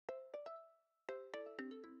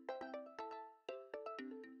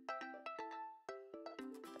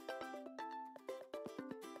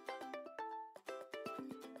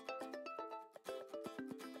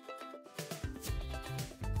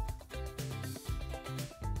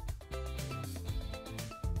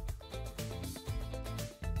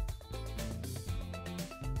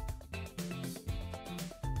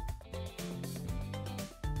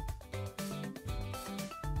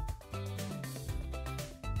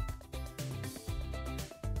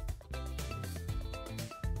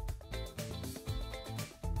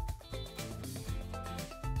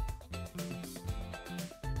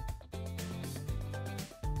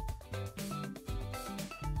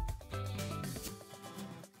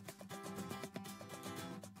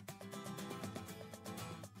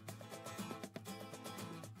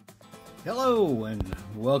Hello and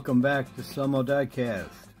welcome back to Some Diecast.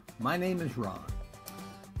 My name is Ron.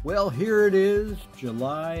 Well, here it is,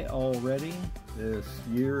 July already. This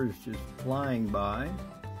year is just flying by.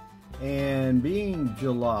 And being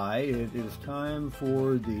July, it is time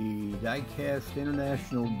for the Diecast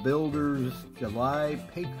International Builders July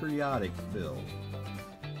Patriotic Build.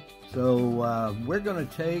 So we're going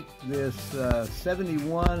to take this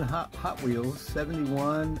 71 Hot Wheels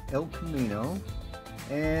 71 El Camino,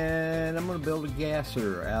 and I'm going to build a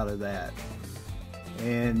gasser out of that.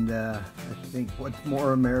 And I think what's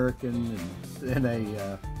more American than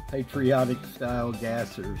a patriotic style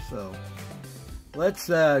gasser. So let's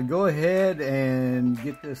go ahead and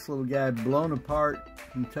get this little guy blown apart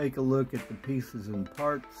and take a look at the pieces and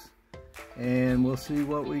parts, and we'll see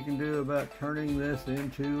what we can do about turning this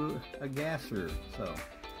into a gasser. So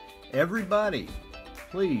everybody,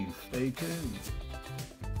 please stay tuned.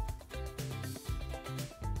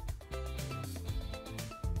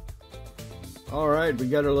 Alright, we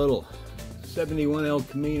got our little 71 El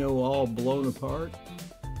Camino all blown apart.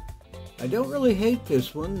 I don't really hate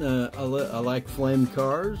this one. I like flame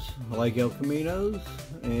cars, I like El Caminos,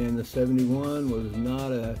 and the 71 was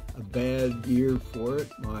not a bad year for it.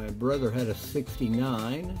 My brother had a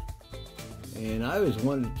 69, and I always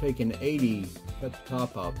wanted to take an 80, cut the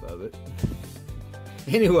top off of it.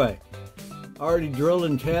 Anyway, I already drilled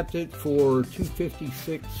and tapped it for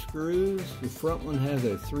 256 screws. The front one has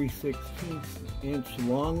a 3/16 inch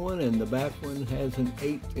long one, and the back one has an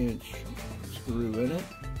 8-inch screw in it.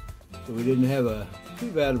 So we didn't have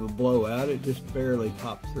too bad of a blowout. It just barely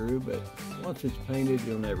popped through, but once it's painted,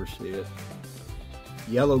 you'll never see it.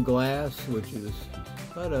 Yellow glass, which is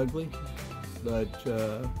quite ugly, but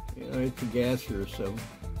you know, it's a gasser, so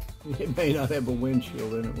it may not have a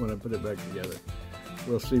windshield in it when I put it back together.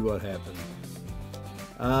 We'll see what happens.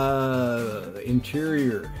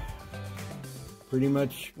 Interior, pretty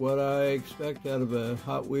much what I expect out of a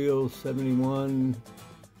Hot Wheels 71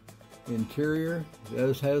 interior. It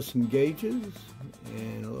does have some gauges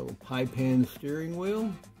and a little pipe hand steering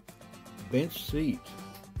wheel, bench seat,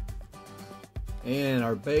 and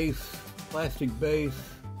our base, plastic base,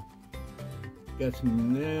 got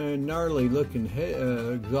some gnarly looking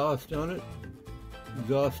exhaust on it,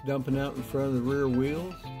 exhaust dumping out in front of the rear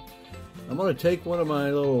wheels. I'm going to take one of my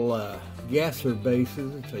little gasser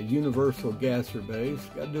bases. It's a universal gasser base.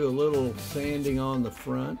 Got to do a little sanding on the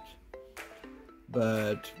front,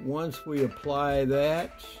 but once we apply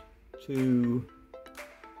that to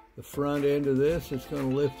the front end of this, it's going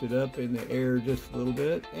to lift it up in the air just a little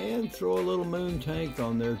bit and throw a little moon tank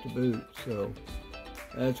on there to boot. So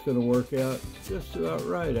that's going to work out just about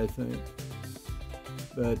right, I think.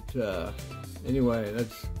 But anyway,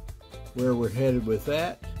 that's where we're headed with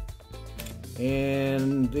that.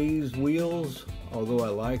 And these wheels, although I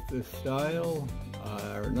like this style,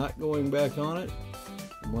 are not going back on it.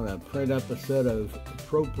 I'm going to print up a set of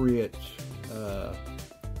appropriate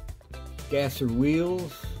gasser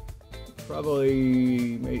wheels,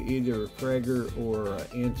 probably either a Krager or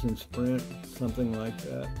Anson Sprint, something like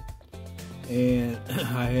that. And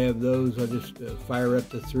I have those. I just fire up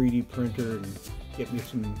the 3D printer and get me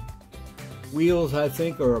some wheels I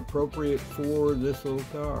think are appropriate for this little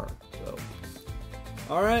car. So,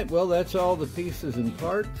 all right, well, that's all the pieces and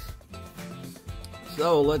parts.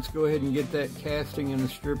 So let's go ahead and get that casting in the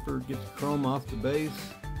stripper, get the chrome off the base,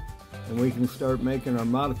 and we can start making our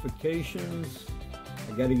modifications.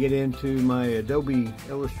 I got to get into my Adobe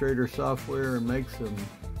Illustrator software and make some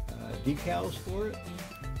decals for it.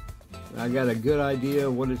 I got a good idea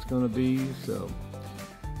of what it's going to be. So,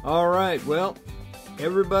 all right, well,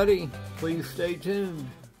 everybody, please stay tuned.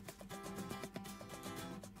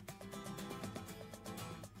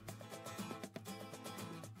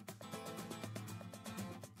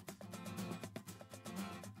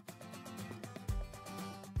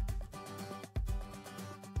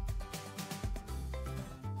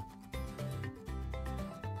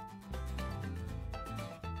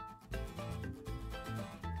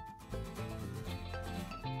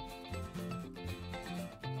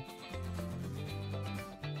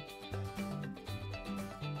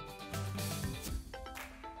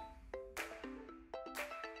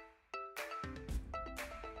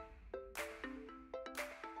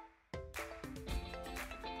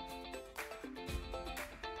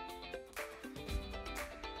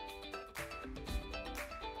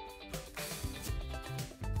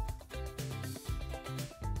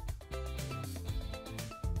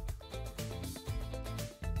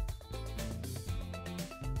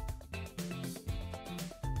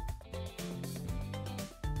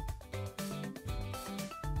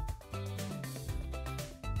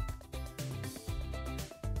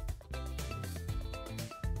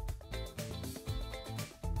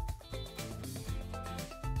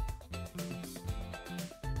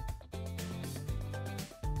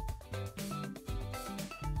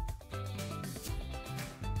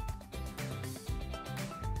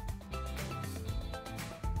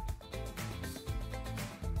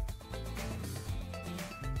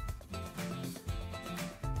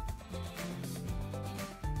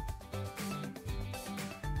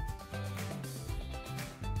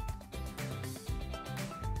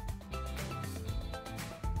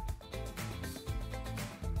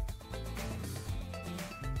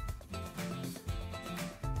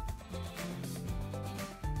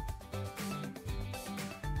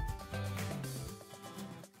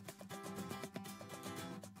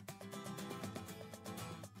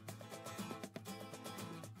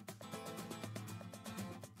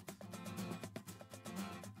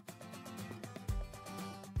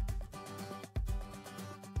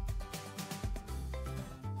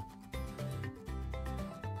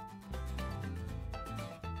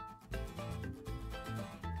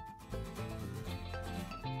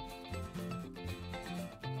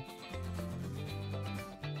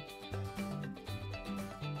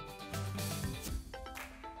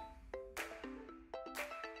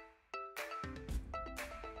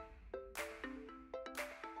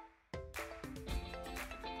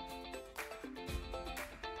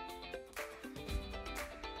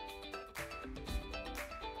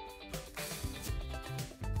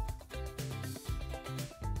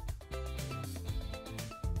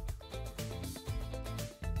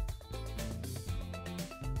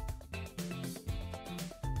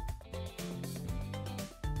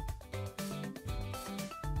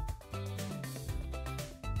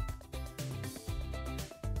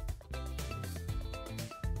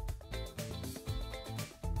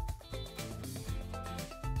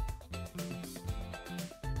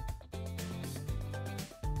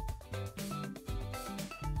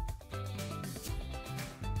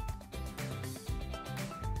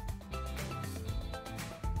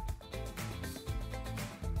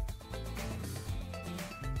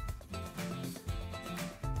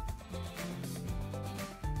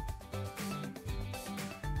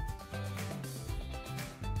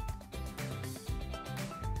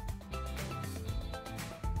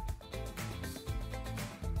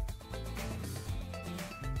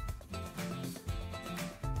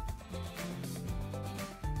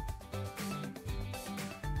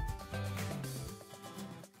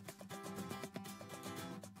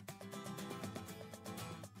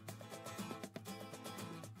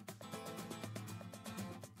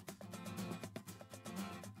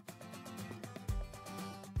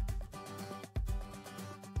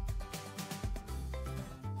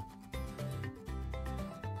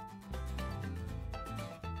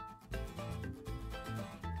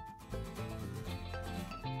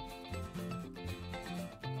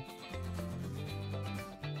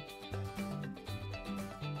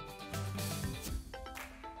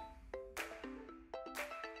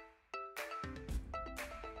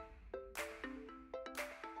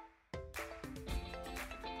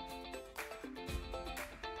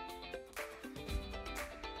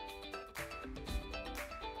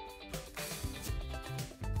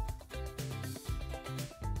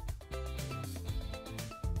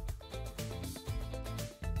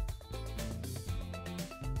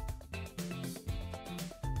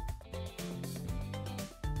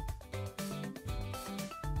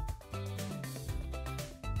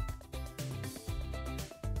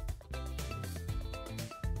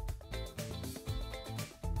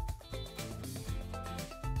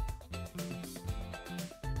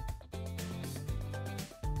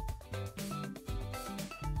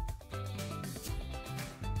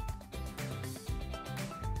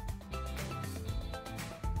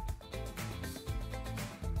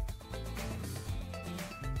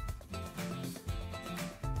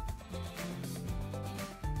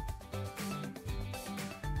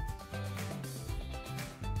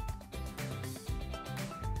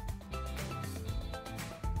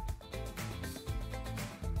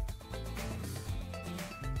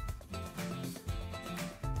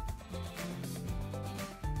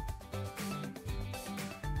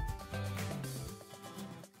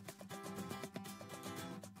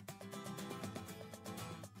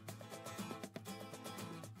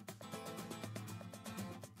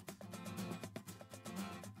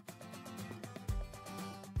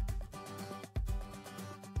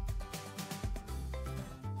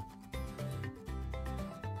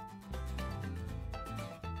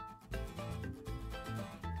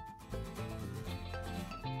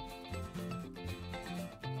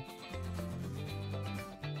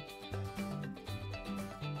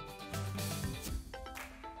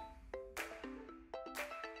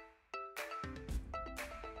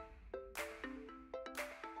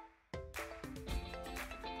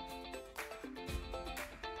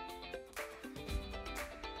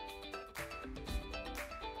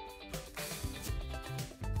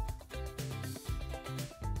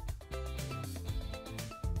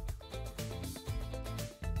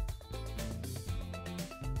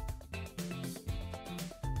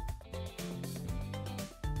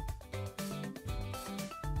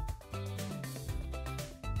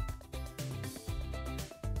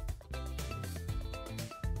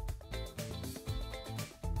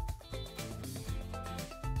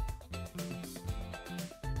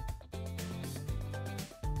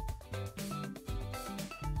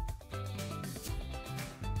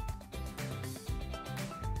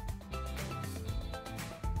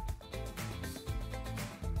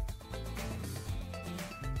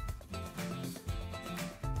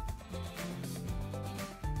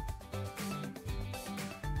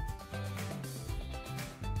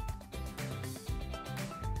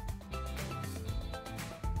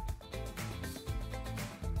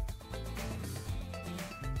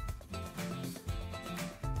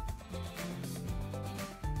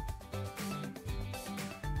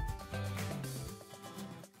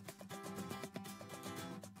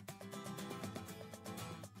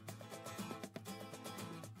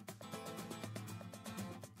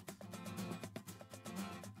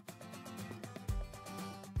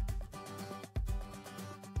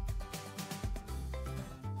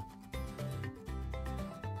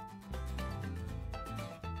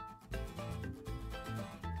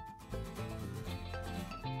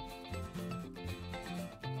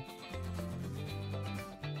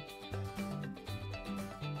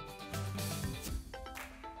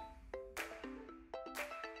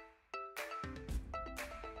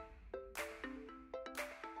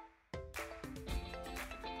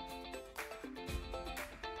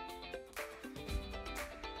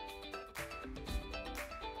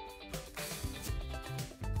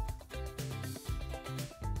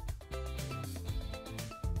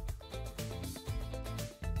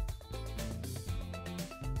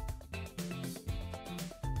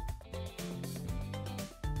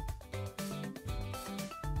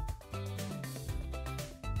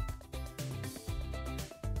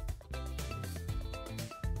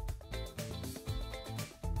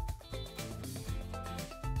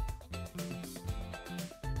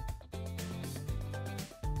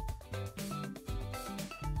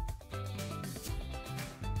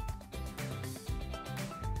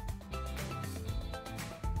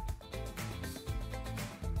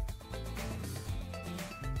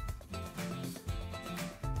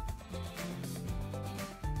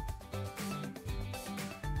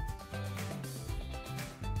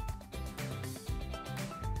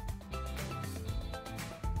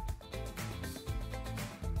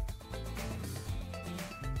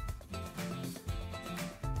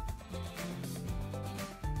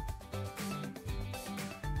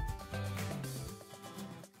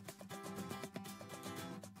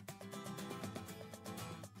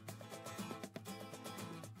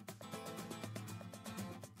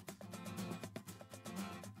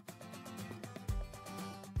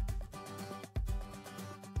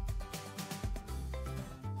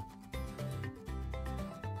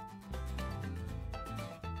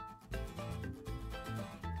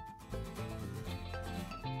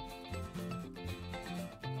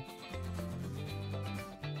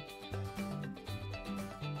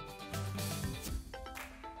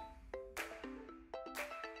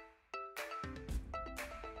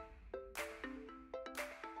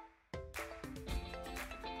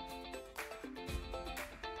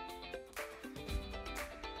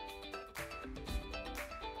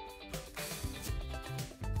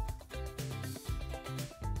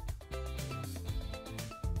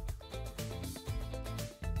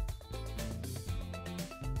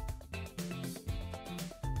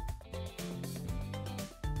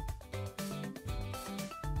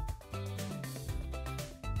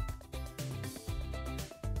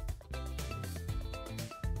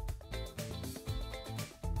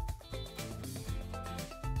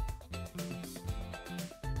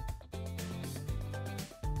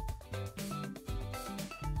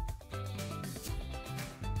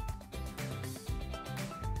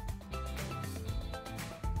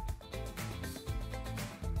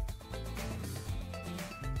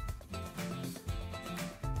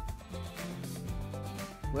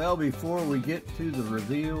 Well, before we get to the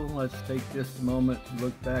reveal, let's take just a moment to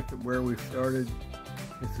look back at where we started.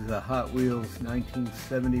 This is a Hot Wheels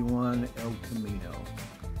 1971 El Camino.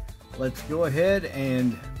 Let's go ahead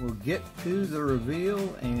and we'll get to the reveal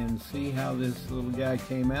and see how this little guy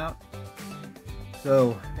came out.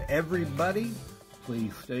 So everybody,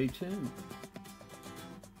 please stay tuned.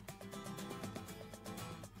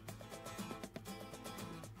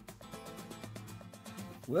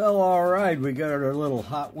 Well, alright, we got our little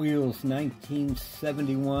Hot Wheels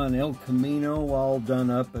 1971 El Camino all done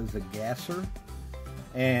up as a gasser,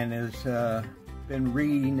 and has been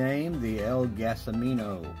renamed the El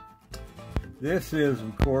Gasamino. This is,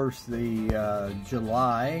 of course, the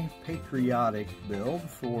July Patriotic build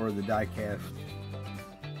for the Diecast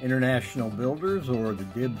International Builders, or the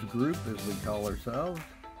DIBS Group as we call ourselves.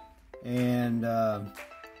 And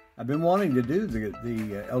I've been wanting to do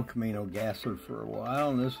the El Camino gasser for a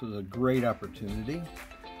while, and this was a great opportunity.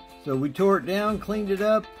 So we tore it down, cleaned it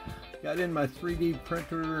up, got in my 3D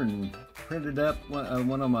printer and printed up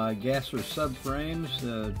one of my gasser subframes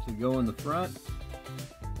to go in the front.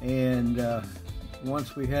 And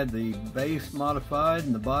once we had the base modified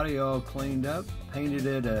and the body all cleaned up, painted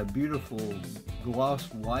it a beautiful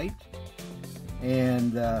gloss white.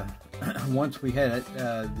 And once we had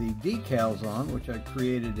the decals on, which I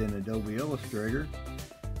created in Adobe Illustrator,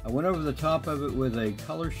 I went over the top of it with a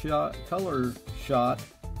color shot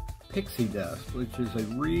pixie dust, which is a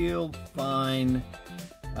real fine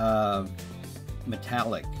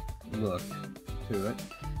metallic look to it.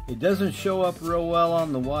 It doesn't show up real well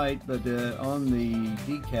on the white, but on the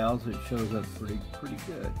decals it shows up pretty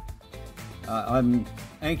good. I'm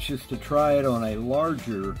anxious to try it on a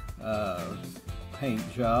larger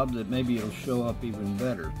paint job that maybe it'll show up even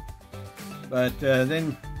better. But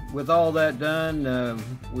then with all that done,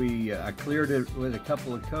 I cleared it with a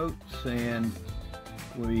couple of coats, and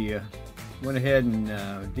we went ahead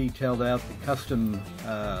and detailed out the custom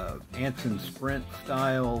Anson Sprint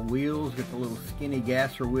style wheels. Got the little skinny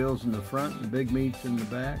gasser wheels in the front and the big meats in the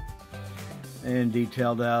back, and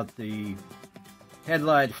detailed out the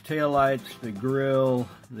headlights, taillights, the grill,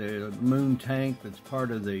 the moon tank that's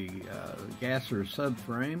part of the gasser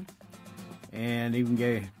subframe, and even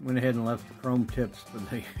went ahead and left the chrome tips for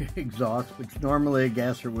the exhaust, which normally a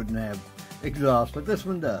gasser wouldn't have exhaust, but this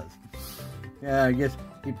one does. Yeah, I guess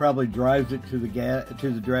he probably drives it to the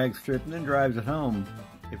drag strip and then drives it home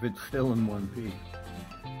if it's still in one piece.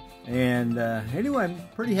 And anyway, I'm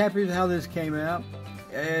pretty happy with how this came out.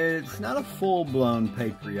 It's not a full-blown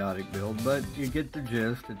patriotic build, but you get the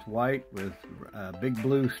gist. It's white with big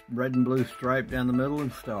blue, red and blue stripe down the middle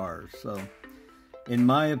and stars. So, in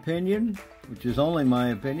my opinion, which is only my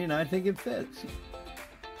opinion, I think it fits.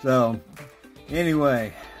 So,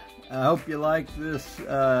 anyway, I hope you like this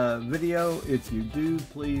video. If you do,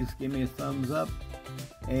 please give me a thumbs up.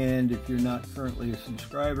 And if you're not currently a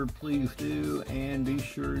subscriber, please do, and be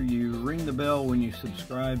sure you ring the bell when you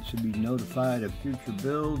subscribe to be notified of future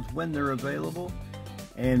builds when they're available,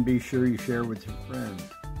 and be sure you share with your friends.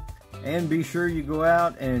 And be sure you go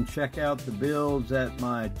out and check out the builds that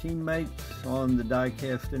my teammates on the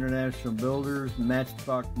Diecast International Builders,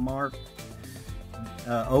 Matchbox Mark,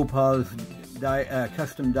 Opa's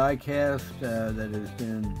custom diecast that has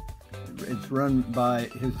been, it's run by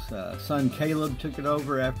his son Caleb, took it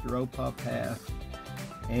over after Opa passed,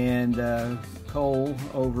 and Cole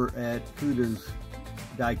over at Kuda's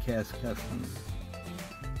Diecast Customs.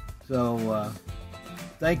 So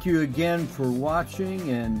thank you again for watching,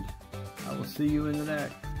 and I will see you in the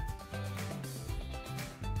next.